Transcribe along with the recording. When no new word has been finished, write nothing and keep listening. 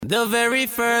The very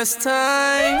first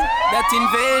time that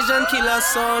Invasion kill a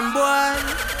son boy,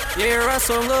 hear a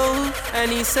song go and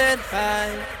he said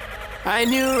hi. I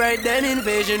knew right then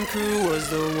Invasion crew was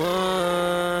the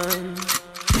one.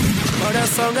 But the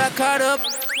song got caught up,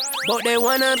 but they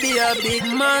wanna be a big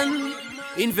man.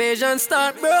 Invasion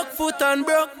start broke foot and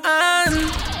broke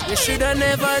hand. They shoulda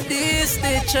never dissed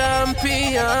the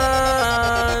champions.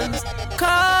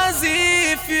 Cause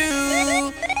if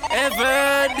you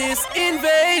ever this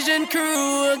Invasion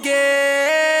crew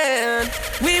again,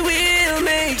 we will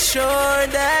make sure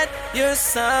that your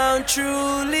sound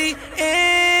truly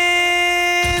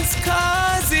ends.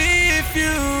 Cause if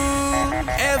you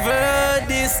ever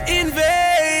this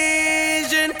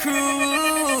Invasion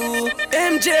crew,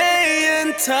 MJ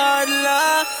and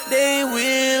Toddler, they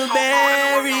will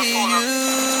bury you.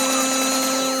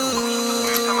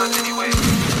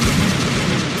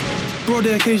 Bro,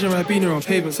 the occasion I've been around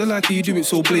pavements, I like how you do it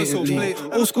so blatantly.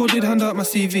 Old school did hand out my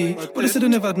CV, but they said I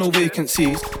never had no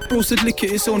vacancies. Bro said lick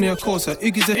it, it's only a course.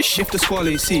 Iggy's a ish if the squall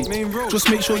AC. Just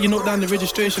make sure you note down the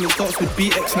registration, it starts with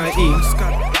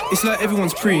BX19. It's like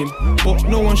everyone's preen, but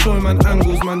no one showing man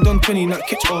angles. Man done 20, not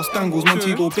kitch ass dangles. Man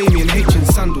to go baby and H in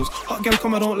sandals. Hot gal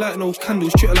come, I don't like no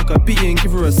candles. Treat her like a bitty and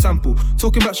give her a sample.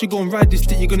 Talking about she gon' ride this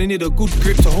dick, you're gonna need a good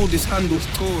grip to hold this handle.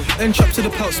 End trap to the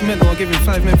pouts mental, I'm giving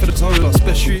 5 men for the toilet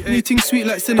special. Eating sweet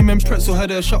like cinnamon pretzel,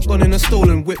 had a shotgun in a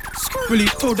stolen whip. Really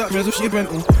told that res she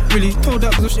rental. Really told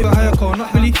that res she a higher car.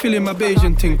 Not really feeling my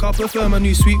Bayesian thing. I prefer my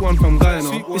new sweet one from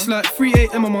Guyana. It's like 3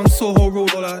 AM I'm on Soho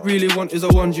Road. All I really want is a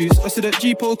one juice. I said that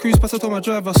G-Pole cruise past, I told my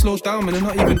driver slow down, man, and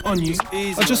not even on you.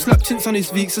 I just slapped tints on his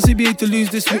Veeks, so CBA to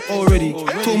lose this whip already.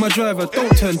 Told my driver,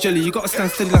 don't turn jelly, you gotta stand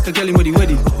steady like a gelly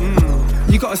weddy.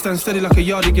 You gotta stand steady like a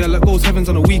yardie girl that goes heavens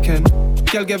on a weekend.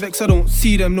 Gal get vexed, I don't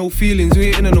see them, no feelings, we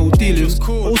ain't in no dealings.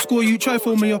 Old school, you try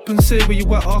phone me up and say where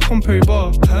you at, I'll come Perry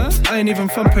Bar. I ain't even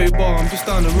from Perry Bar, I'm just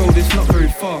down the road, it's not very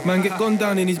far. Man get gone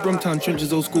down in these Brumtown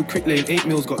trenches, old school crick lane, 8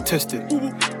 mils got tested.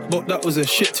 But that was a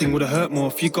shit thing, would've hurt more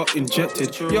if you got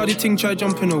injected. Yardie ting tried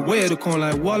jumping away at the corner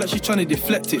like while like she trying to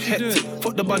deflect it, hectic.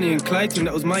 Fuck the Bunny and Clyde thing,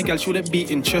 that was my gal, she wouldn't be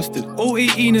interested.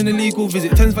 018 an illegal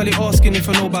visit, Thames Valley asking if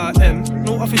I know about M.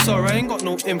 No officer, I ain't got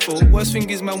no info. Worst thing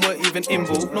is man weren't even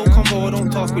involved. No combo, I don't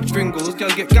talk with gringos.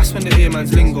 Girls get gas when they hear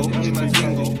man's lingo.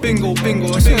 Bingo,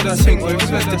 bingo, I see that single,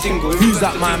 respect the dingo. Who's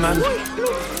that my man?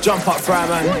 Jump up fry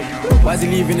man. Why is he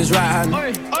leaving his right hand?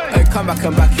 Hey, come back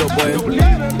and back your boy.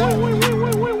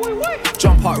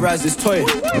 Jump up, rise this toy.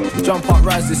 Jump up,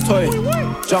 rise this toy.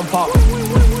 Jump up.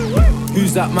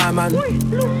 Who's that my man?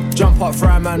 Jump up,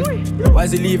 fry man. Why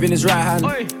is he leaving his right hand?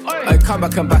 Hey, come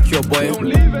back and back your boy.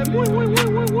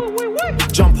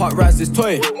 Jump up, rise this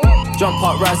toy. Jump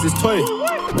up, rise this toy.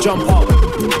 Jump up.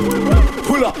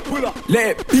 Pull up,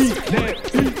 let it beat.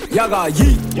 Yaga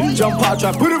yeet. Jump out,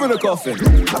 try put him in a coffin.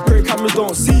 I pray cameras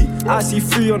don't see. I see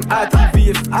 3 on ITV.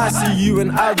 If I see you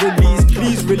and I release,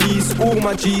 please release all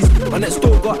my G's. My next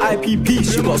door got IPP.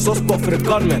 She got a soft spot for the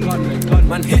gunman.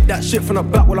 Man hit that shit from the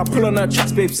back while I pull on her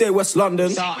tracks, babe. Say West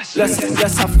London.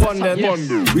 Let's have fun then.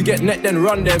 We get net then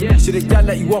run them. See the gal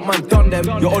that you want, man, done them.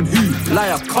 You're on who?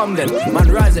 Liar, come then. Man,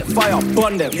 rise it, fire,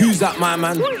 bun them. Who's that, my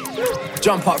man?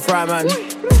 Jump up, fry man.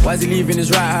 Why is he leaving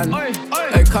his right hand?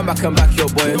 Hey, come back and back your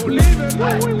boy.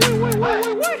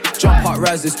 Jump up,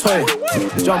 rise this toy.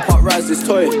 Jump up, rise this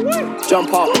toy.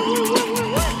 Jump up.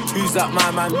 Who's that,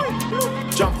 my man?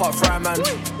 Jump up, fry man.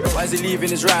 Why is he leaving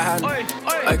his right hand?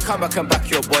 Hey, come back and back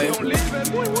your boy.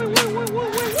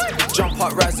 Jump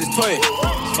up, rise this toy.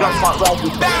 Jump up, rise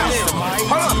this toy.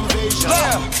 Hold up,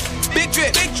 yeah. Big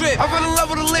drip, I run in love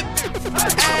with a lip.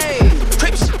 Ayy,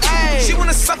 Crips, ayy, she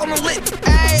wanna suck on the lip.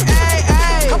 Ayy, ayy,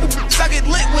 ayy, couple I get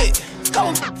lit with.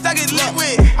 I get lit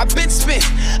with. I been spit,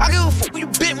 I give a fuck who you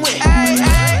been with. Ayy,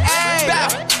 ayy, ayy, bow,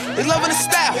 they loving the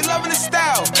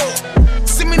style,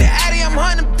 Send me the Addy, I'm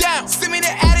hunting them down. Send me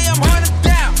the Addy, I'm hunting them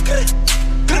down.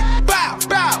 Bow,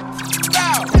 bow,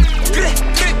 bow,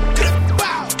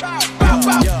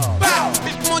 bow.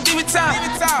 Come on, give me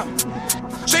time.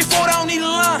 Straightforward, I don't need a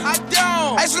line. I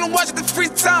don't. I just wanna watch it the free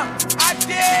time. I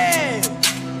did.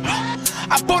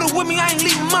 I brought it with me, I ain't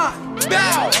leaving mine.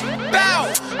 Bow.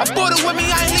 I brought it with me,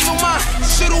 I ain't leaving mine.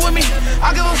 Shoot it with me.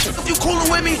 I give a fuck if you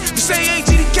coolin' with me. You say you ain't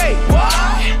GDK.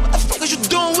 What the fuck is you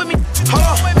doing with me? Hold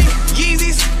on with me.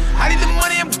 Yeezys. I need the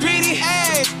money, I'm greedy.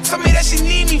 Hey, tell me that she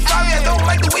need me. Fabi, I don't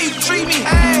like the way you treat me.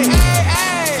 Hey,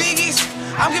 Figgies.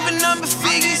 I'm giving number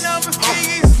figures.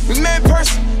 We met in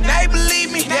person, now you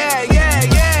believe me.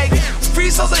 Yeah. Free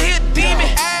souls are here, demon.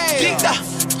 Geeked up,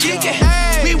 geeking.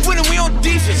 We winning, we on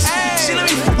defense. She let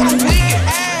me fuck on the weekend.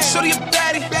 Shorty a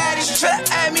baddie. She try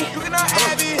to add me. She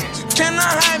cannot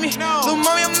hide me. Little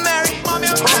mommy, I'm married.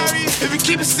 If you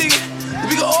keep it secret.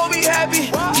 We can all be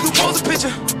happy. You can post a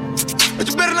picture, but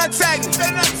you better not tag me.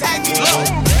 Look,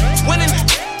 winning,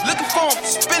 looking for him,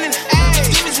 spinning.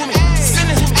 Demons with me,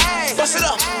 sinning. Bust it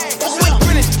up, walk away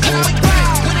grinning.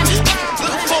 Winning,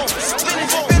 looking for him, spinning.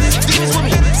 Demons with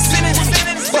me, sinning.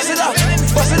 Bust it up,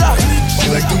 bust it up. She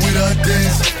like the way that I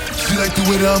dance. She like the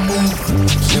way that I move.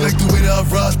 She like the way that I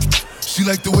rock. She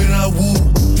like the way that I woo.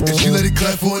 And she let it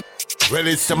clap for it. Well,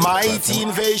 it's the mighty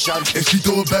invasion. And she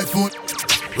throw it back for it.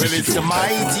 Well, it's the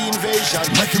mighty invasion.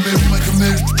 Michael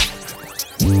Mary.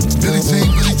 Billie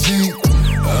Jean.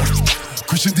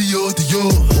 Christian Dior.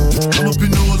 I'm up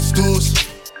in all the stores.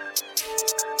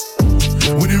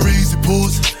 When it rains, it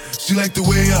pours. She like the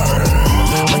way I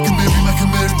Michael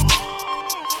Mary.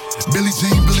 Billie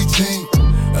Jean.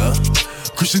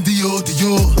 Christian Dior.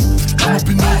 I'm up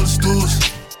in all the stores.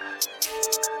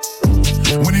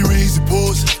 When it rains, it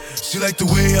pours. She like the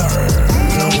way I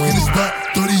when I walk in the spot,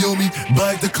 30 on me,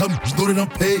 buy the club, know that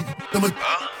I'm paid.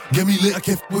 Get me lit, I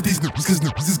can't f with these niggas, cause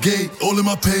niggas is gay. All in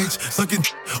my page, sucking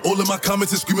all in my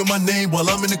comments and screaming my name while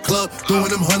I'm in the club,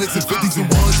 throwing them hundreds and fifties and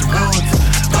ones.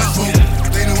 I smoke,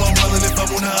 they know I'm wildin'. If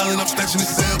I'm on the island, I'm snatching the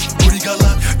cell. Brody got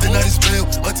locked, the night is bail.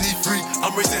 Until he free,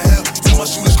 I'm raising hell. Tell my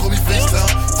shooters call me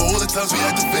FaceTime. For all the times we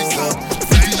had to FaceTime.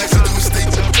 50 likes to do a state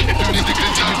time.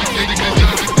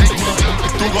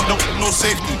 Don't got no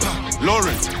safety.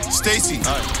 Lauren, Stacy,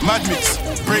 Mad Mix,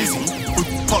 Brazy,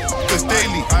 Pop this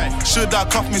daily. Should I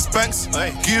cuff Miss Banks?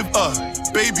 Give her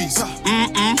babies.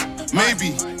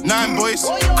 Maybe 9 boys,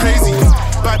 crazy.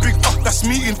 Bad big that's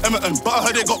me in Emerton. But I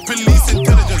heard they got police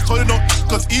intelligence. Told them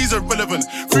cause he's irrelevant.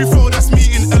 Free throw, that's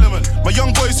me in Element. My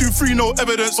young boys who free no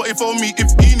evidence. But if on me,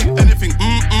 if he need anything,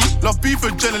 love beef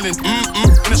adrenaline,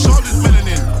 and the shoulders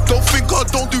melanin. Don't think I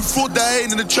don't do fraud, that I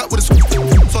ain't in the trap with a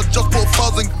so I just put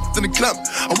 1,000 in the clamp.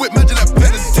 I whip magic like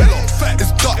Penn and Teller.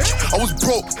 It's Dutch, I was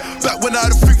broke, back when I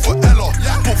had a thing for Ella.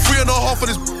 Put 3.5 of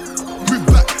this, move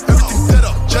back, everything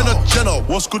deader. Jenna,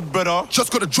 what's good, brother?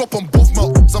 Just got a drop on both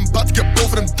mouths, I'm about to get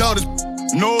both of them down.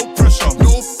 No pressure.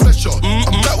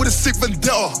 I'm back with a sick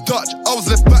vendetta. Dutch, I was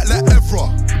left back like Evra.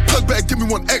 Plug better give me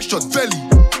one extra, Velly.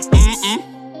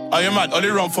 Are you mad? Only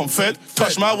run from Fed.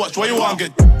 Touch my watch, what you want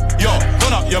get? Yo,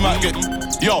 run up, you might get.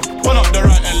 Yo, run up the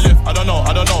right and left. I don't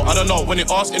know. When they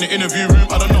ask in the interview room,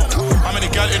 I don't know. How many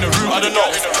gal in the room? I don't know.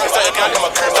 Is that a gal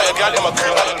in my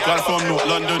crew? Gal from North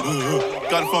London,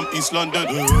 gal from East London,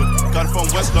 gal from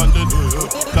West London,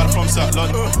 gal from South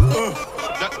London.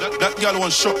 That gal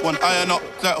one shot, one iron up,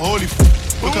 like holy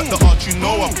look at the arch, you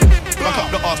know I'm back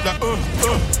up the arch, like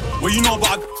what you know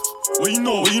about? What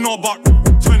you know about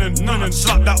twinning, none,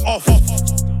 slap that off.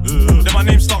 Then my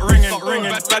name start ringing.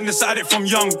 Badness at it from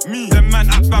young. Me, them man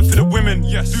act bad for the women.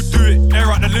 Yes, do it,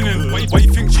 air out the linen. Why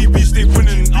you think GB stay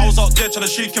winning? I was out there trying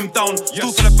to shake him down.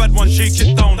 Still for the bad one, shake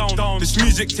it down. This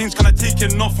music thing's kinda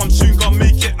taking off. I'm soon gonna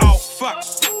make it out.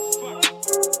 Facts.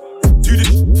 Do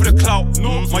this for the clout.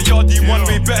 My yardie one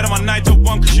way better than my night at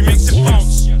one, cause she makes it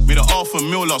bounce. Made a half a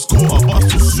mil last quarter, but I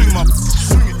still swing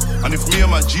it. And if me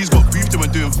and my G's got beef, then we're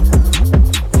doing.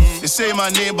 They say my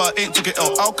name, but I ain't took it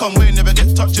out. How come we never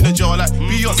get touched in the jaw? Like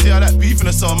Beyonce, I like beef in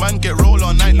the cell. Man, get roll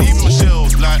all night, leaving my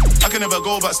shells. Like, I can never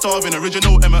go back starving.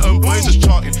 Original M&M boys just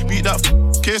charting. Beat that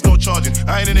case, no charging.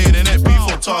 I ain't in the internet, beef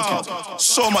or talking.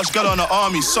 So much gal on the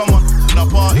army, someone in a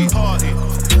party.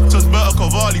 Just better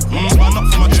Cavalli, man up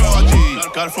for my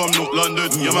chargy. Gal from North London,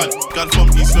 yeah man. Gal from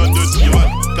East London, yeah man.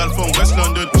 Gal from West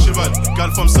London, she man. Gal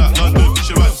from South London,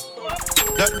 she man.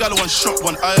 That gal one shot,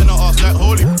 one eye in her ass like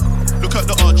holy. Look at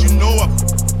the arch, you know I'm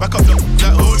back up the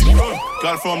like holy.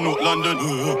 Gal from North London,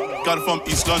 gal from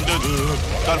East London,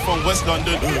 gal from West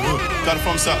London, gal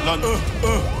from South London.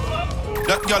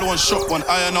 That gal one shot, one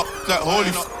iron up like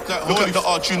holy. Look at the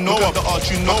arch, you know I'm the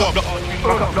arch, you know I'm.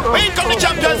 We come the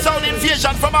champion sound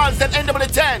invasion from us then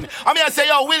NW10. I'm here to say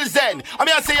yo Wills then. I'm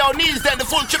here to say yo Knees then, the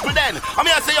full triple then. I'm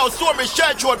here to say yo Stourbridge,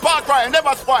 Church Road, Park Ryan,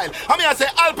 never spoil. I'm here to say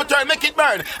Alperturn, make it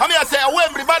burn. I'm here to say yo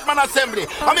Wembley, Batman Assembly.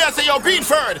 I'm here to say yo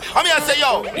Greenford. I'm here to say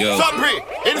yo Sunbury.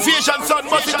 Invasion sound,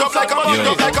 bust it up like a bubble.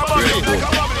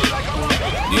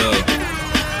 Yo.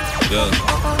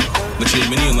 Me change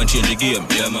my name and change the game,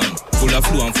 yeah man. Full of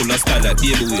flow and full of style like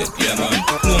baby weight, yeah man.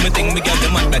 Know me think me got the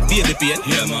man like baby pain,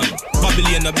 yeah man.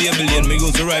 Babylon a Babylon, me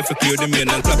use the rifle clear the main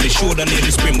and clap the shoulder near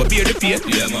the spring, but bear the pain,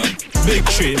 yeah man. Big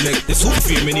tree make the soup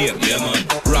fear me name, yeah man.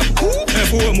 Rap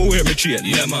everywhere me wear me chain,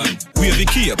 yeah man. Wave the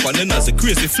cape and then as a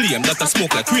crazy flame that a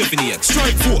smoke like craving egg.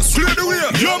 Strike force, clear the way,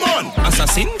 yeah man.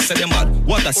 Assassin, say them mad,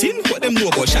 what a sin, what them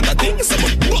know about shatter things. Some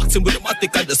boxing with the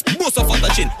matic and the most of other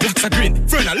chin. Blacks are green,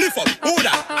 friend and lift up,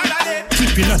 order.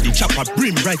 Whipping at the chopper,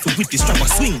 brim rifle with the strapper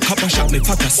swing. Copper shot me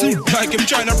fatter slim. Like him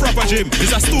trying a proper gym.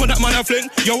 Is a stone that man a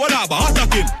fling? Yo, what up,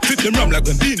 attack him. Flip them ram like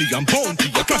when Beanie and Bounty,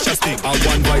 a crash a sting. I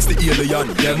one voice the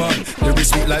alien, yeah man. They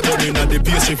sweet like burning and the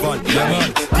pastry fan, yeah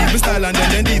man. Diva style and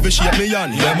then diva shape me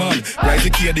on, yeah man. Rise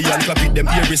the Cadian, clap it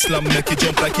them ear slam, make it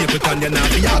jump like Capleton, yeah now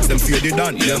the ask them fear the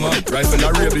done, yeah man. Rifle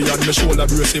Arabian, me shoulder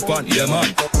brace it on, yeah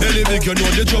man. Any big you know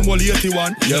the drum will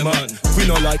 81, yeah man. We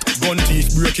no like gun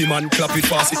teeth, break him and clap it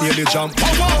fast, it near the jump.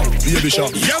 Baby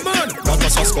shot, yeah man. That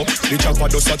was a scope, the chopper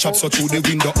does a chop so through the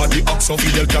window of the ox. So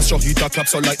Fidel Castro hit a clap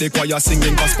so like the choir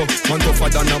singing gospel. Man tougher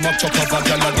than a mock chop of a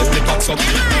gal and get me cocks up.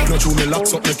 No true me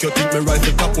locks up, make you think me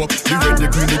rifle top up. The red, the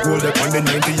green, the gold, the and the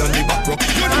 90 and the back rock.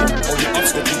 You know how the ox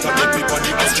go put a dead pip on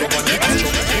the Astro and the Astro.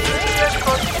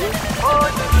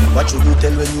 What should you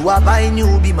tell when you are buying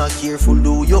new? Be more careful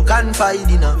though, you can find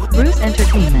dinner. Bruce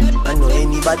Entertainment. I know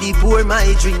anybody pour my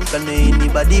drink, I know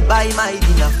anybody buy my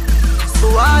dinner. So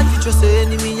hard for just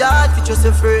an enemy, hard for just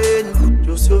a friend.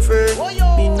 Just your friend.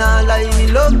 Me nah lie, me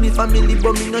love me family,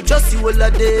 but me not just see all of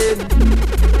them.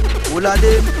 All of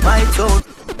them, my town.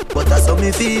 But that's how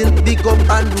me feel. Big up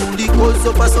and rule the cause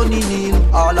up a sunny kneel.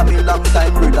 All of me long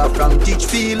time brother from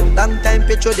Teachfield. Long time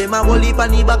petro them a whole heap on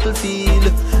the battlefield.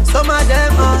 Some of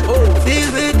them are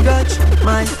filled with grudge.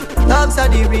 My dogs are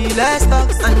the realest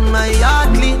dogs. And my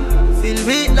heart clean, filled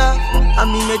with love.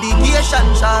 And me medication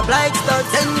sharp like studs.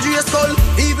 Dangerous skull,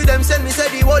 even them send me say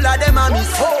the whole of them a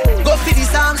miss. Go for the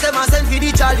Psalms, them a send for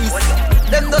the chalice.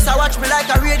 Them just a watch me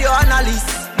like a radio analyst.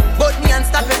 But me and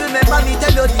stop it, remember me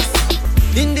tell you this.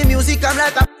 In the music I'm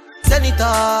like a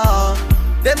senator.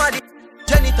 Them are the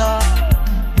janitor.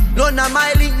 None of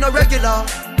my link no regular.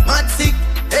 Mad sick,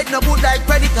 head no good like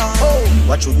predator.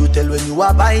 What should you tell when you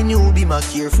are buying new? Be more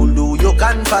careful though, you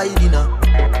can find dinner.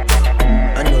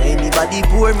 I know anybody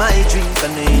pour my drink, I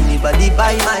know anybody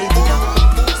buy my dinner.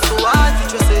 So hard to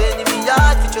just say enemy,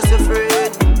 hard to just a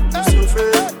friend. Just a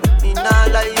friend. Me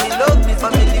nah lie, me love me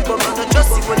family, but me not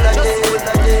just see what I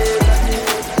did.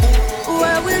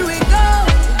 Where will we go?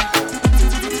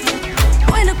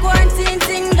 When the quarantine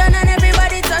thing done and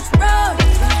everybody touch road.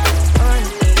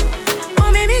 Oh,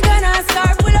 maybe gonna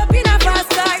start, pull up in a fast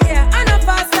car, yeah. I know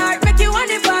fast start, make you want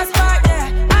the fast part,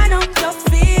 yeah. I know you're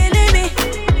feeling me,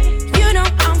 you know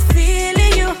I'm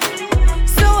feeling you.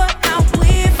 So what now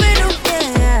we feel,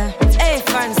 yeah. Hey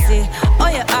fancy, oh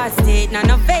your heart state, now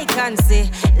no vacancy.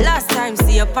 Last time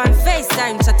see you on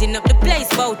FaceTime, chatting up the place,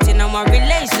 boating on my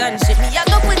relationship. Me I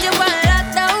go put you on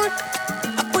lockdown,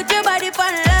 I put your body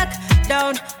on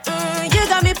lockdown. You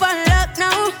got me on lock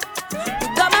now, you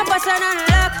got my passion on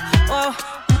lock. Oh,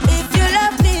 if you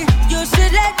love me, you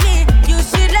should let me, you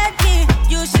should let me,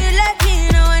 you should let me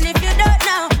know. And if you don't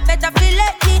know, better feel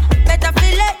let me, better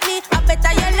feel let me, I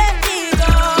better you let me go.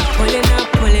 Pulling up,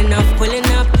 pulling up,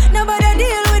 pulling up. Nobody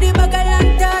deal with the bag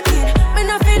and talking. Me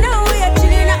nothing know we are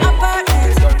chilling at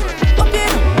apartments. Hope you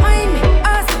don't mind me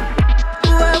asking,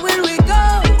 where will we go?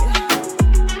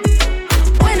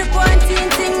 When the quarantine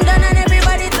thing done and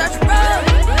everybody touch road.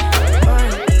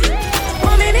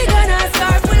 Oh, maybe gonna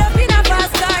start, pull up in a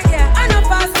fast car, yeah. I know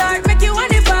fast start, make you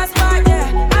want the fast part, yeah.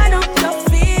 I know you're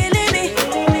feeling me,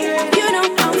 you know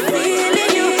I'm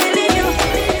feeling you.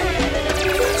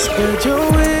 Spread your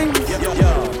wings.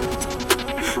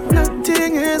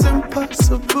 Nothing is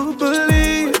impossible,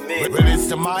 believe. Well, it's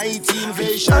the mighty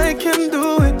invasion. I can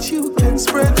do it, you can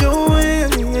spread your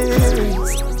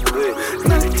wings.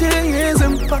 Nothing is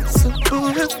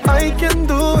impossible. If I can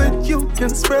do it, you can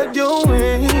spread your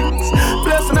wings.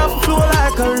 Blessing off a flow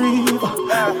like a river.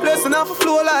 Blessing off a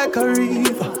flow like a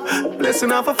river.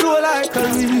 Blessing off a flow like a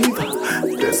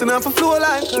river. Blessing off a flow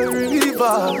like a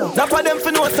river. That for them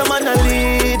for know some man a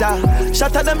leader.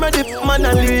 Shatter them ready, man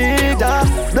a leader.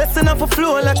 Blessing off a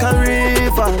flow like a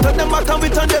river. Turn them back and we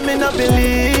turn them in a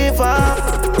believer.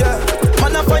 Yeah.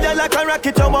 Man a fire like a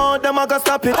rocket, you want them, I gotta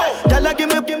stop it. Y'all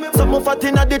give me some more fat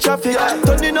in the traffic.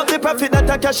 Turning up the profit that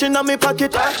I cash in my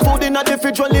pocket. Food in the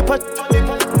fridge, only pot.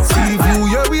 See you,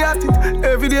 yeah, we at it.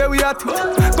 Every day we at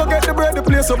it. Go get the bread, the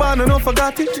place, so man, I don't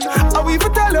forgot it. I will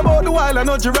even tell you about the wild, I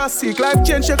know Jurassic. Life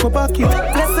change, check up back it.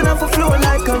 Blessing off a flow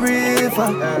like a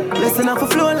river. Blessing off a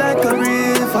flow like a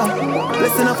river.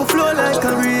 Blessing off a flow like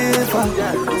a river.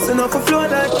 Blessing off a flow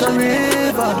like a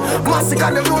river. Massive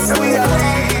and the most we are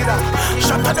leader.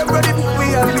 Shut up, them ready,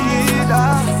 we are leader.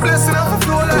 Blessing off a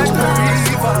flow like a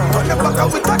river. On the back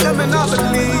of we touch them and I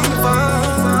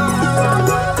believe.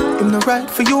 In the right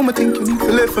for you, I think you need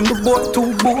to live from the boat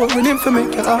too boring him to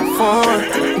make you have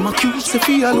fun. My cues to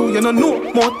feel you know no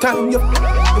more time, you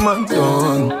man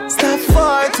done. Stop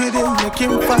fight with him, make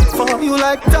him fight for you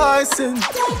like Tyson.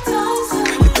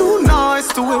 You too nice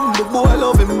to him. The boy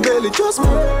love him barely, just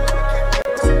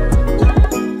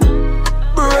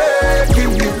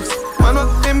breaking news. Man, what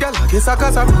them gyal like it's a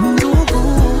casa too good.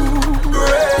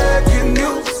 Breaking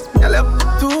news. Gyal up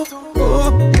too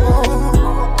good.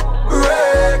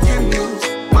 Breaking news.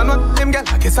 Man, what them gyal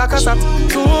like it's a casa too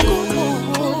good.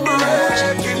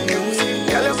 Breaking news.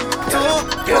 Gyal up too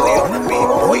good. Gyal they on the beat,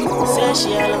 boy. Say she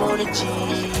all about the G.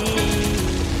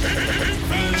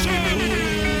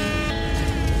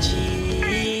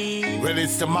 Well,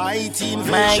 it's the mighty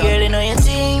invasion. My girl, you know you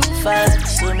think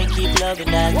fast, so me keep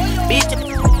loving that. Beat it,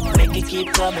 make you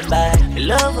keep coming back. I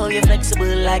love how you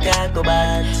flexible like a go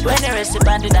back. When you rest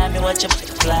upon the dime, me watch your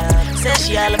plan. Say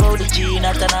she all about the G,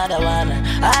 not another one.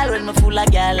 All when me fool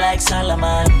like girl like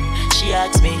Solomon. She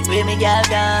asks me, where me girl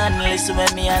gone? Listen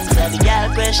when me answer the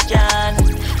girl question.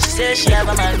 She says she have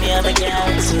a man, me have a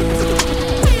girl too.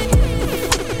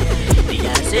 The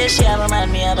girl says she have a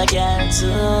man, me have a girl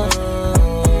too.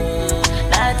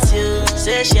 That's you.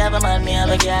 Say she have a man, me have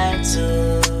a girl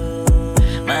too.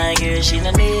 My girl, she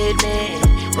don't need me.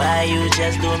 Why you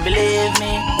just don't believe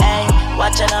me? Hey,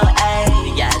 watch her now, hey.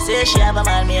 Yeah, say she have a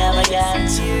man, me have a girl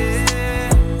too.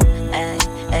 Hey,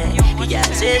 hey. Yeah,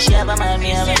 say she have a man, me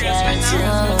have a girl too.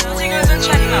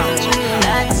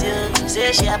 That's you.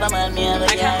 Say she have a man, me have a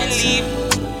girl too. I can't believe,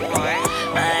 boy.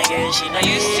 My girl, she don't need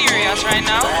me. Are you serious right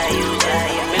now? Why you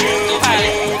just believe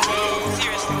me?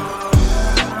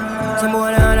 Some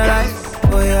boy on the life.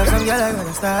 Boy, you have some girl like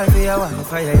gonna start for your wife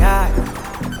for your yard.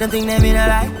 Don't think them in a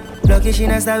lie. Lucky she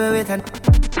not start with and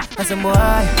some boy,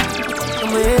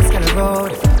 some ways kinda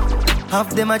road.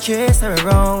 Half them a chase her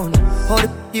around. Hold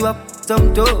you up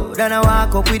some toe. Then I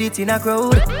walk up with it in a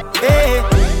crowd. Hey,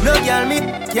 no girl me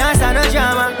can't stand no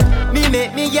drama. Me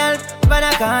make me girl pan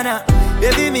a corner.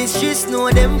 Baby miss she know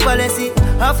them policy.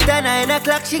 After 9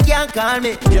 o'clock she can't call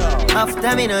me.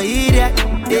 After me no idiot.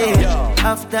 Yeah.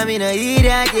 After me no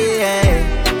idiot,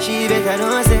 yeah. She better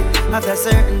know say after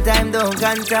certain time don't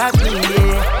contact me,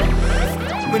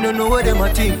 yeah. Me no know what them a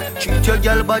think. Treat your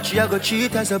girl but she a go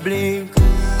cheat as a blink.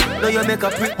 Now you make a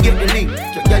prick, get the link.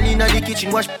 Your girl inna the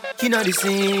kitchen, wash inna the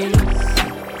sink.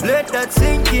 Let that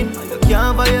sink in. You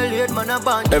can't violate man a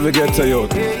band. Every get to you.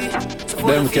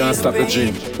 Them can't stop the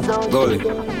dream. Golly.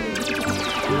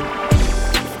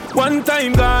 One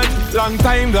time gone, long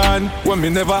time gone. When me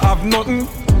never have nothing.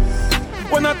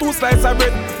 One or two slices of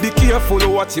bread. Be careful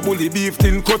what you bully beef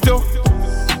tin cut you.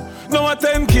 Now a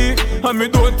 10 key, and me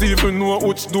don't even know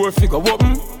which door figure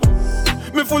open.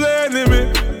 Me full of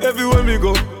enemy, everywhere me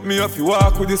go, me have to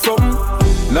walk with the something.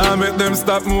 Now make them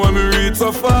stop me when me reach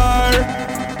so far.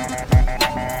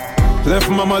 Left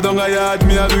mama down a yard,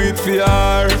 me a do it for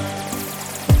her.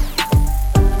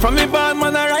 From me bad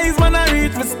man I rise, man I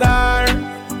reach my star.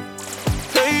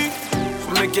 Hey,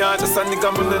 from me can't just a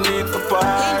nigga me no need for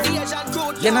par.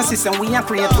 You know sister, we a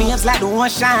create waves like the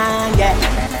ocean, yeah.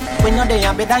 When you're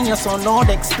there, better than your son, no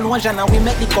the explosion, and we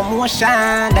make the commotion,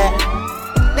 yeah.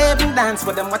 They even dance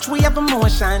for them, watch we have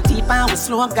emotion, deep and we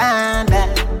slow down,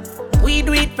 yeah. We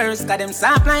do it first, got them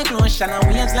soft like lotion, and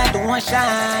waves like the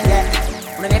ocean, yeah.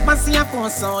 Me never see a phone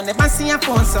sound, never see a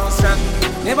phone sound strong.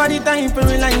 Never the time for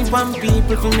rely on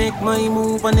people to make my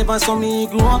move, and never saw me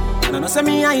grow up. And I know say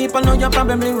me hype, I know you're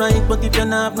probably right, but if you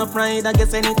don't have no pride, I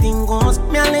guess anything goes.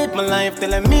 Me I live my life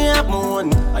telling me I'm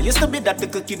moon. I used to be that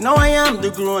little kid, now I am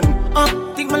the grown.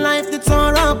 Think my life did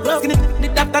so rough. Skinny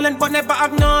did that talent, but never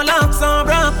have no luck, so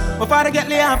rough. Before I get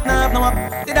laid off, now no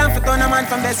up. Did I fit on a man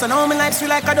from there, so now my life's sweet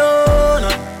like a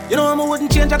donut. You know I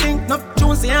wouldn't change a thing. No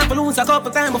choose you have to lose a couple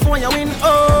times before you win.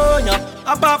 Oh no,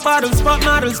 I pop bottles, pop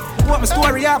models. What my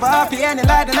story have a happy ending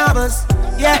like the novels.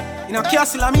 Yeah, in a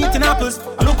castle I'm eating apples.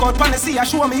 I look out on the sea, I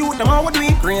show me youth them how we do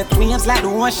it. Great waves like the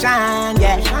ocean,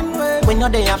 yeah. When you're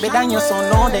there, better than your son,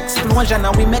 no the explosion,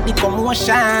 and we make the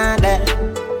commotion, yeah.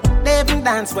 They even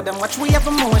dance with them, watch we have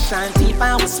emotion, deep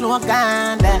and we slow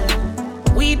down, yeah.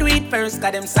 We do it first,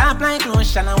 got them soft like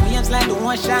lotion, and waves like the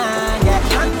ocean, yeah.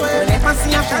 We never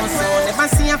see a phone sound, never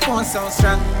see a phone sound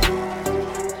strong.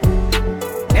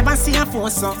 Never see a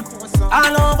phone sound.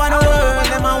 All over the world,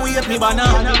 them a wave me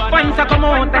banana. Find to come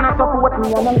out and a support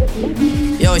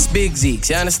me. Yo, it's Big Zeeks,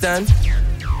 you understand?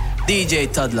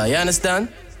 DJ Toddler, you understand?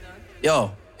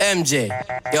 Yo, MJ,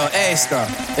 yo, XTRA,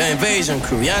 yo, Invasion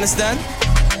Crew, you understand?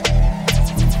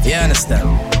 You understand?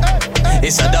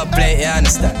 It's a dub plate, you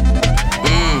understand?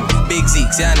 Big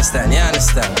Zeeks, you understand? You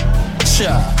understand?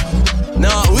 Sure. No,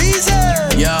 Weezy!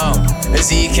 Yo,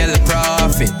 Ezekiel the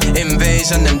prophet.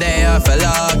 Invasion, them day off a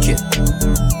lock it.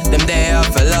 Them day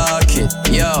off a lock it.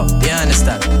 Yo, you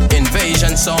understand?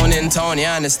 Invasion sound in town, you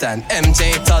understand?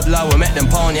 MJ Toddler, we make them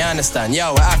pound, you understand?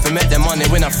 Yo, we have to make them money,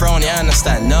 win a throne, you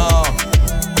understand? No.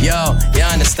 Yo, you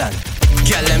understand?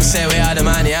 Girl, them say we are the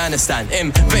man, you understand?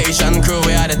 Invasion crew,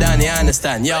 we are the done, you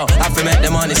understand? Yo, I fi make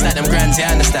the money, stack them grants, you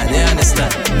understand? You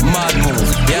understand? Mad move,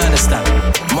 you understand?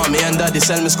 Mommy and daddy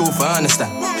send me school for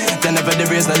understand? They never did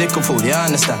raise no liquor food, you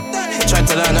understand? Try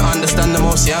to learn to understand the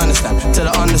most, you understand? Till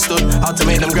I understood how to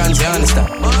make them grams, you understand?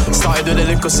 Started with a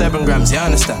liquor 7 grams, you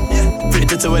understand?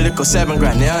 Flipped it to a liquor 7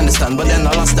 grand, you understand? But then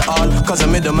I lost it all, cause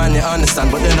I'm middleman, you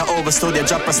understand? But then I overstood, you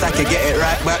drop a stack, you get it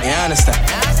right back, you understand?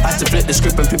 Had to flip the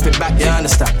script and pip it back, you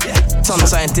understand? Ton of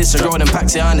scientists and grow them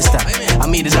packs, you understand? I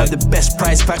made it have the best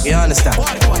price pack, you understand?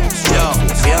 Yo,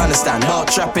 you understand? About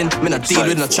trapping, me not deal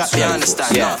with no trap, you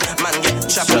understand? Yeah. Man get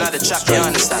trapping out the trap, you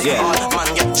understand? All man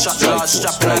get shot, large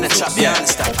strapping out the trap, you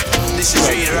understand? This is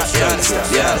real rap, you understand?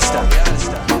 You understand?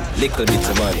 Little bit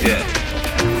of money, yeah.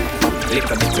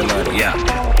 Little bit of money, yeah.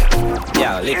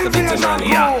 Yeah, little bit of money,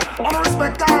 yeah.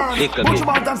 Little bit,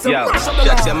 yo.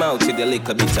 Shut your mouth with a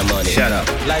little bit of money. Shut up.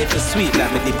 Life is sweet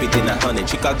like me dip it in a honey.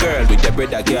 Chick a girl with the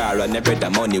bread a girl and the bread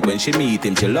of money. When she meet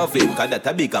him, she love him, cause that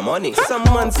a big of money. Some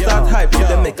man start hype, she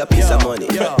them make a piece of money.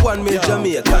 1 million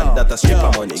Jamaican, that a strip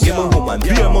of money. Give a woman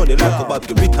beer money like a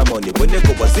bag of bitter money. When they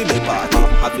go to silly party,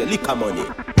 have your liquor money.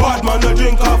 Bad man no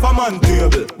drink off a man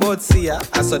table. But see ya,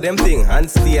 I saw them thing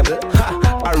unstable.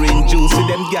 Ha, orange juice with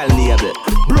them gal label.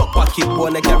 Block pocket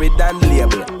wanna carry down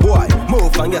label. Boy,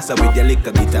 move and yes with your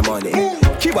little bit of money.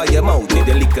 Keep out your mouth with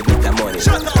your little bit of money.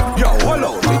 Yo, hold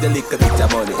out with your little bit of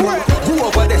money. Go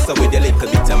over there so with your little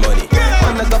bit of money.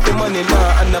 Man, I got the money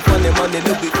now, and the funny money.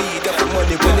 Look the feed up the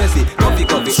money when you see coffee,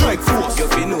 strike force. You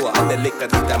feel know and the little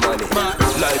bit of money.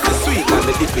 Life is sweet and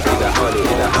the dip it in the honey.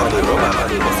 In the honey, rubber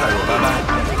band, bossa rubber band.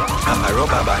 Papa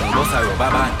rubber band, bossa rubber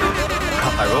band.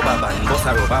 Papa rubber band,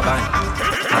 bossa rubber band.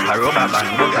 Papa rubber band,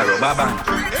 bossa rubber band.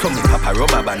 So me papa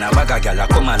rubber band, a bag a gyal a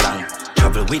come along.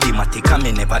 Travel with the matic and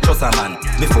me never trust a man.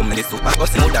 Me for me the super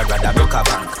us, woulda rather broke a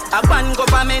bank. A ban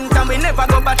government and we never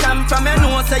go back camp. From you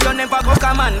know say you never go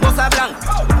come and boss a blank.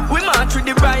 We march with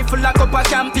the rifle like up a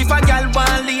camp. If a gyal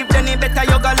want leave, then it better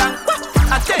you go long.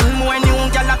 A 10 more new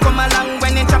gyal a come along.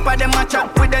 When they chop a them a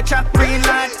chop with the chop green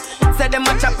light. Say them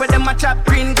a chop with them a chop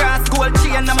green grass. Gold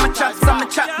chain them a chop, some a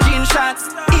chop jean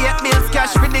shots. 8 bills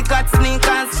cash with the got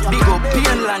sneakers. Big up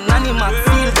Painland, animal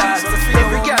field guards.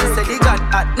 Every girl say they got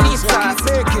at knee stars.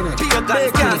 Beer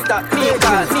guns can't stop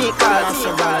sneakers.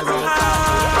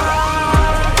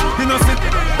 You know see,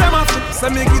 them a flip. So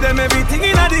me give them everything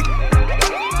in a dick.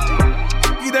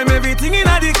 Give them everything in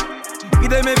a dick. Give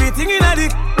them everything in a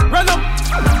dick. Run up.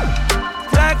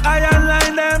 Like iron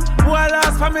line them. Who a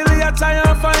lost family, I try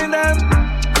and find them.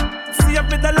 See if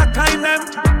me the lock kind them.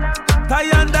 Tie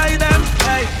and die them.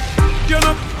 Hey, you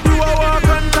know, you a walk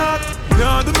and talk.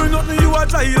 Yeah, do me nothing, you a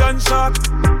giant shark.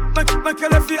 Make you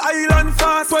left the island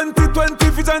fast. 2020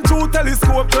 vision through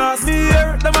telescope glass. Me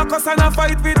here, them a cuss and a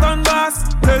fight with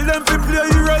Donbass. Tell them to play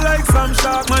hero like some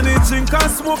shark. Man, they drink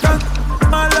and smoke and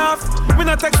my laugh. We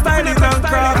not textile it and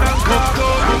craft.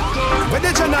 When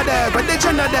the Jenna there, when the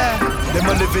Jenna there. Them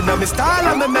a living on me style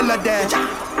and me melody.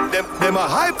 Them a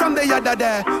hype from the yada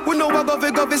there. We know what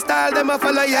govy style, them a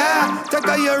follow, yeah. Take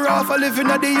a year off, a living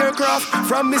at the aircraft.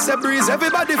 From Mr. Breeze,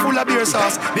 everybody full of beer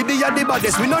sauce. The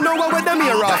baddest, we don't know what with them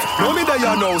here off. No me there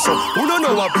you know, so who don't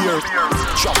know what beer.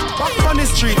 Chop, back on the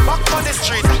street,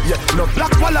 Yeah, no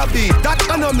black wallaby, that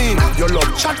I know mean. You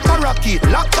love chat parakeet,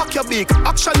 lock back your beak.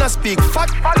 Action and speak, fat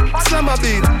slam a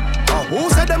beat. Who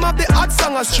said them have the hot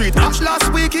song a street? Watch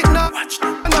last week, it now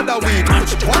another week.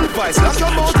 One voice, lock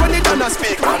your mouth when it done a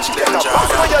speak. Everybody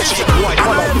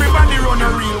run a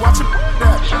reel, watch it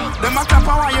there. Them a clap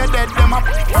while you're dead, them a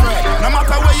fret. No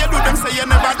matter where you do, them say you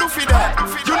never do for that.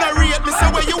 You no rate me, say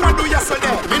where you want do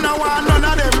yesterday. Me no want none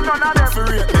of them for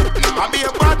rate me. I be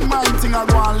a bad mind thing I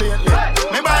go on lately.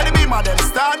 Me body be my them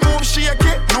start move shake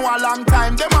it. No a long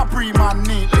time, them a pre-man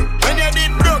neatly. When you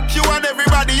did broke, you and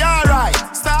everybody alright.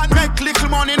 Start make little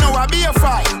money, now I be a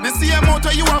fight. The same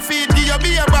motor you a feed, give you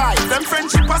be a buy. Them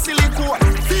friendship a silly coat,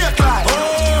 fake life.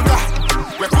 Oh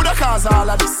God, we coulda cause all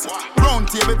of this. Round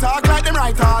table talk like them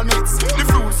right all mates. The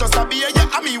fruits just a beer, yeah,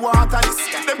 and me water this.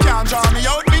 Them can't draw me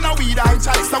out, me no weed I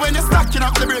chalice. So when you stacking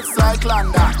up the bricks like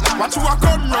London, watch you a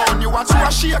come round, you watch you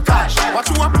a shake cash. Watch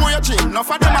you a pour your gin,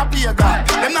 enough of them a pay God.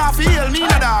 Them not feel me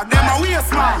no dog, them a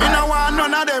waste man. Me no want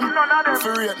none of them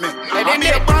for rate me. I be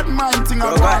a bad mind thing I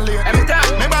go on late.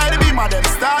 Me body be my them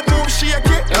start move shake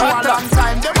it. No a long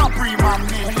time, them a pre-man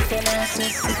me.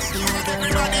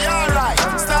 Everybody alright,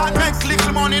 start make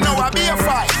little money, now I be a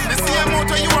fight. The same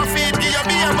motor you a feed, give you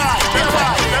be a buy.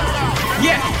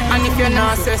 Yeah, and if you're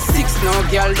not say 6, no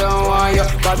girl don't want you.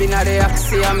 Bobby not the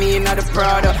Axie, I mean not the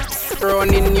Prada.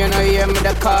 running, you know, hear me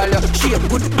the call you. She a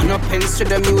good and a pens to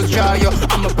the music draw you.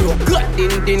 I'm a bro, gut,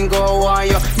 din go on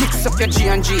you. Mix up your G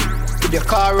and G, with your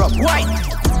car up, white.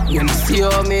 You know, see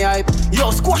how me hype.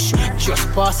 Yo, squash, just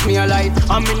pass me a light.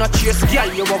 I'm in a chase,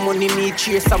 girl, you want money, me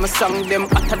chase. I'm a song, them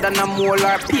hotter than a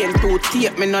molar. Pain to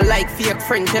tape, me no like fake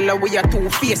friend. Tell her we are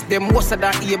two-faced. Them most of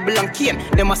that able and cane.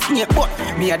 Them a snake, but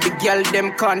me a the girl,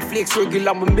 them cornflakes.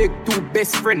 Regular, me make two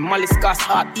best friend. Malice, gas,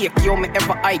 heartache. Yo, me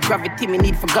ever high gravity, me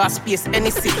need for gas space.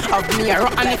 NC, have me a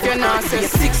rotten if you're not say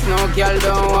 6 now, girl,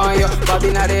 don't want you.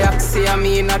 Bobby na the Axie, I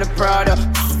mean na the Prada.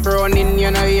 Running,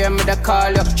 you know, hear me the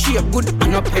call you. She a good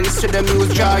and a pens to the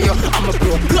music draw you. I'm a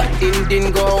bro, gut, din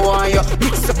go on you.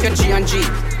 Mix up your G and G,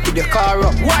 with your car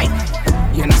up, white.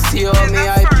 You know, see how me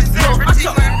hype. Yo,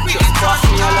 just pass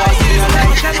me a light,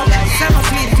 Summer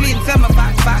clean, summer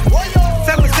back.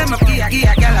 Summer gear,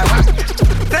 girl, I want.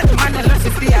 That man, I love to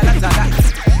see a lot of that.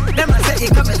 Them I say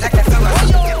it coming like a summer.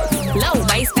 Low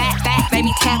waist, fat,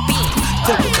 baby, tap in.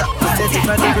 Tap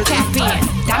in.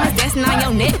 Diamonds dancing on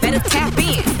your neck, better tap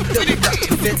in.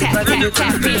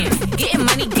 Tap in. Getting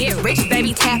money, get rich,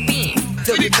 baby, tap in.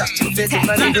 Tap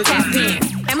in.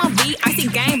 MLB, icy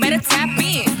gang, better tap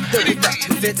in.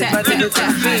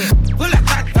 Tap in. Pull a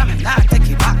crack from it, now take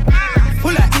it back.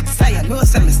 Pull a hit, say I know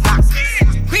some stocks.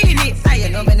 Real it, say I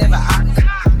know me never act.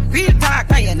 Real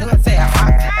talk, I know say I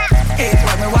fuck. It's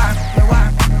what me want.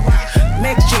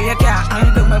 Make sure you can't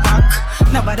undo my back.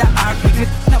 Nobody act with it,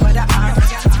 nobody act.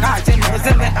 God, you know,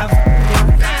 say me have.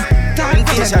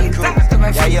 Invasion crew,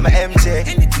 yeah, you're my MJ,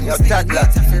 your toddler,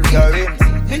 your rims,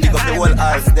 you got the whole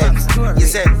house them. You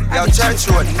said, yo, Church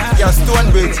Road, yo,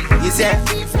 Stonebridge, you said,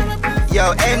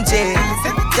 yo, MJ,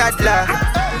 toddler,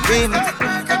 rim,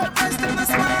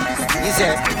 you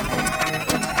said,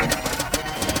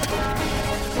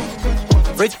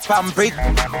 brick pam brick,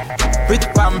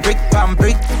 brick pam brick pam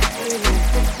brick,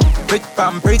 brick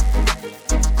pam brick,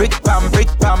 brick pam brick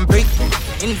pam brick.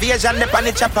 Invasion, the pan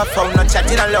the chopper phone, no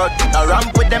chatting a lot. No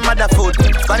ramp with them other food.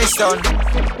 Spanish town,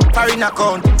 foreign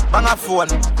account, bang a phone,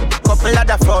 couple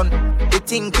other phone. The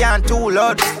thing can't too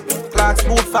loud. Clocks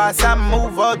move fast and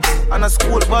move out. On a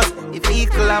school bus, the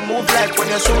vehicle and move like when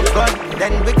you shoot gun.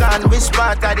 Then we can wish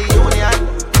part of the union.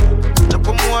 Look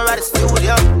more at the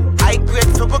studio. I great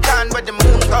for Bukan where the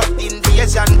moon up.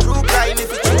 Invasion crew crime if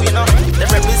it's true, you know. They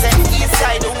represent east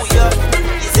side, who you?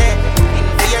 He said,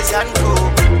 invasion crew.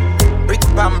 Brick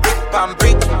pam brick pam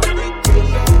brick,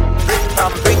 brick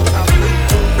pam brick,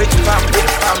 brick pam brick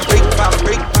pam brick pam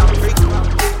brick pam brick.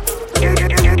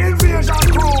 Invasion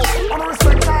crew, on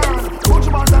respect time. Put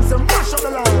your hands up, some mash up the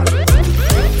land.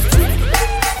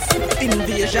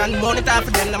 Invasion, money time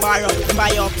for them, them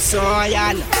buy up so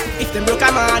yan. If them broke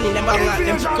a man, them bang out,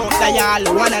 them pick up the yall.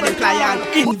 One of them client.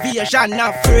 Invasion,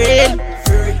 not friend.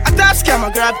 A top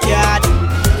scammer grab card.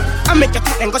 I make you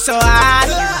think them go so hard.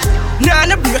 Nah,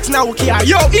 no breaks now, okay.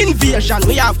 Yo, invasion,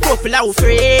 we have couple of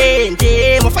friends.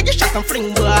 Them off your shot and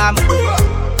fling bomb.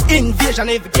 Invasion,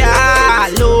 every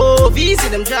girl love. Easy,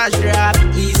 them just drop.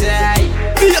 Easy.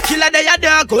 Be a killer, they are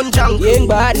dog, gun junk. Young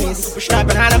badness. Push up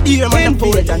and hand up here, man, and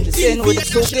pull it. And just send with the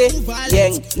spooky.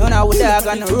 Young, none of the dog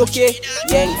and the rookie.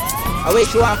 Young, I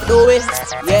wish you want to do it.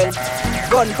 Young,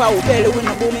 gun power, belly when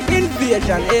the booming.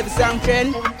 Invasion, every song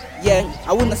trend. Yeah,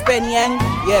 I wouldn't spend yen,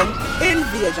 yeah.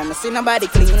 Invasion, I see nobody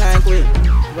clean like we.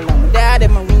 Well, I'm dad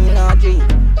and my wing on G.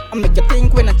 I make you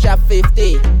think when I chop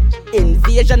 50.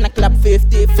 Invasion, I clap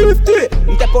 50. In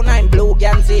step on 9 blue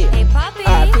Gansy. Hey, Poppy.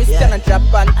 Christian and drop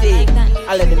panty.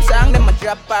 I let them song, them a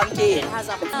drop panty.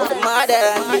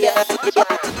 Mother, yeah.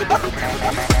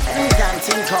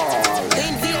 Dancing call.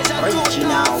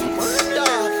 Original.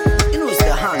 You know it's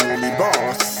the hungry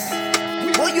boss.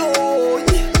 Boy, yo.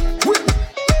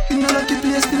 In a lucky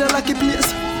place, still a lucky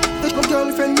place. Take my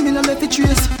girlfriend, me no left it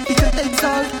trace. If you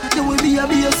exalt, you will be a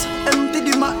base. Empty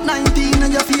the Mac 19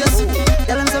 on your face.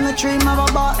 Tell them some dream of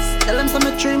a boss. Tell them some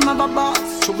dream of a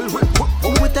boss. Who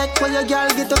will take where your girl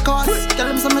get a cost? Tell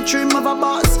them some dream of a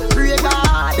boss. Pray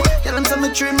God. Tell them some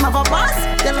dream of a boss.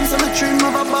 Tell them some dream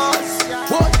of a boss.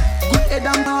 What? Good head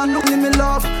and man, only me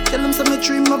love. Tell them some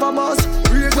dream of a boss.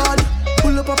 Pray God.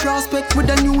 Pull up a prospect with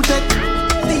a new tech.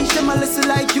 Teach them a lesson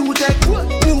like you tech.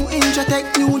 New intro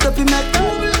tech, new duffy met.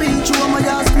 Reach you on my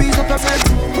ass, squeeze up a flex.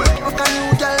 Fuck a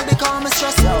new girl, they call me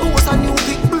stress. Who's a new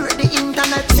big bird, the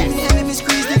internet. See me enemy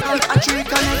squeeze, they call a tree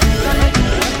connect.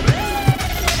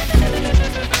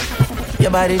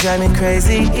 Your body drive me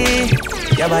crazy.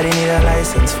 Your body need a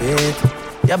license fit.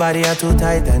 Your body are too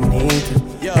tight and neat.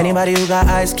 Anybody who got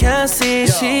eyes can't see.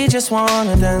 She just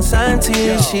wanna dance and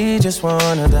tease. She just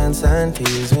wanna dance and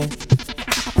tease me.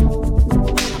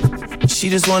 She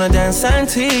just wanna dance and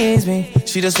tease me.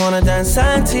 She just wanna dance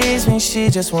and tease me. She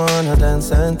just wanna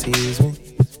dance and tease me.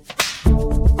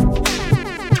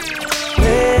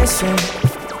 Listen,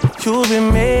 you've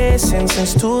been missing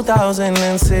since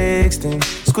 2016.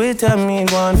 Squid tell me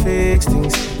go and fix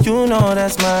things. You know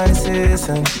that's my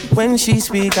assistant. When she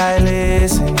speak, I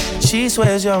listen. She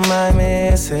swears you're my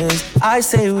missus. I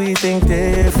say we think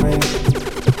different.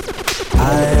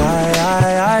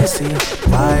 I see.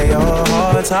 By your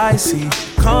heart I see.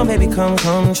 Come baby, come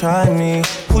try me.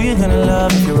 Who you gonna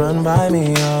love if you run by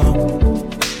me, oh?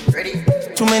 Ready?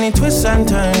 Too many twists and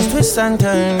turns,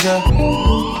 yeah.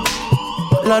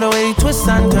 Lot of way twists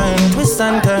and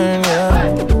turn,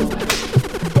 yeah.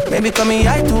 Baby, come me,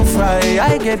 I too fry,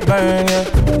 I get burned, yeah.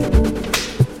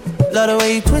 Lot of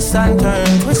way twists and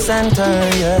turn,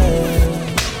 yeah.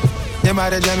 Your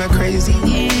body drive me crazy.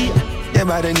 Your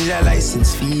body need a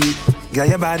license fee. Got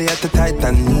your body at the tight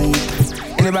and neat.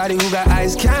 Anybody who got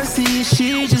eyes can't see.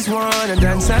 She just wanna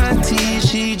dance and tease.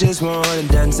 She just wanna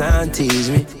dance and tease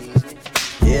me.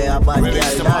 Yeah, but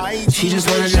yeah, she just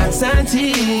wanna dance and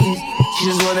tease. She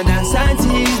just wanna dance and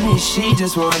tease me. She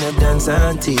just wanna dance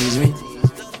and tease me.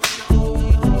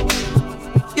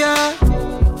 Yeah,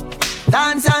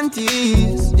 dance and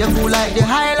tease. You feel like the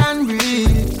Highland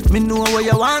breeze. Me know what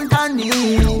you want and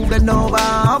need. Bend over,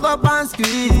 hug up and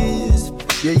squeeze.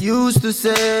 You used to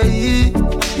say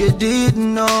you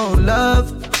didn't know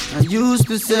love. I used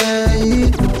to say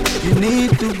you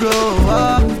need to grow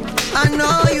up. I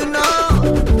know you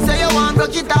know. Say you want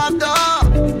broke it off though.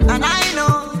 And I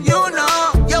know,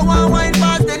 you want wine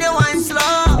fast then you wine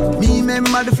slow. Me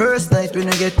remember the first night when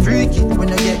I get freaky, when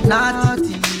I get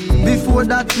naughty. Before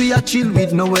that we a chill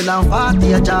with Noel and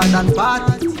party, a Jordan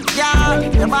party. Yeah,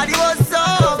 your body was so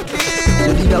clean.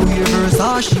 You did a weird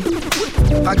Versace.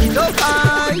 Back it up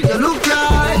high, you look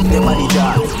right. Your body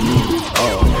drives me,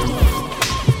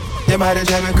 oh. Your body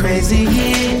drive me crazy,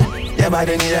 yeah. Your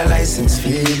body need a license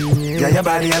fee. Got your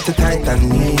body at the tight and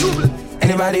neat.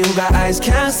 Anybody who got eyes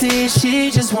can't see. She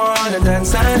just wanna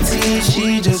dance and tease.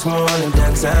 She just wanna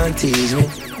dance and tease me.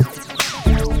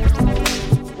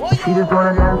 She just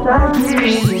wanna dance and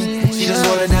tease me. She just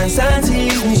wanna dance and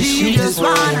tease me. She just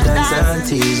wanna dance and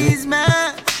tease me.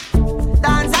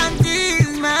 Dance and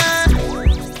tease me.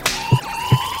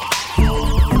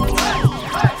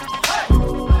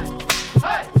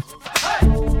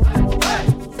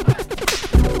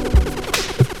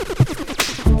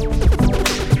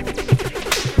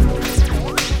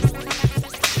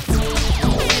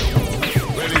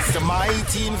 Well, it's the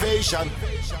mighty invasion.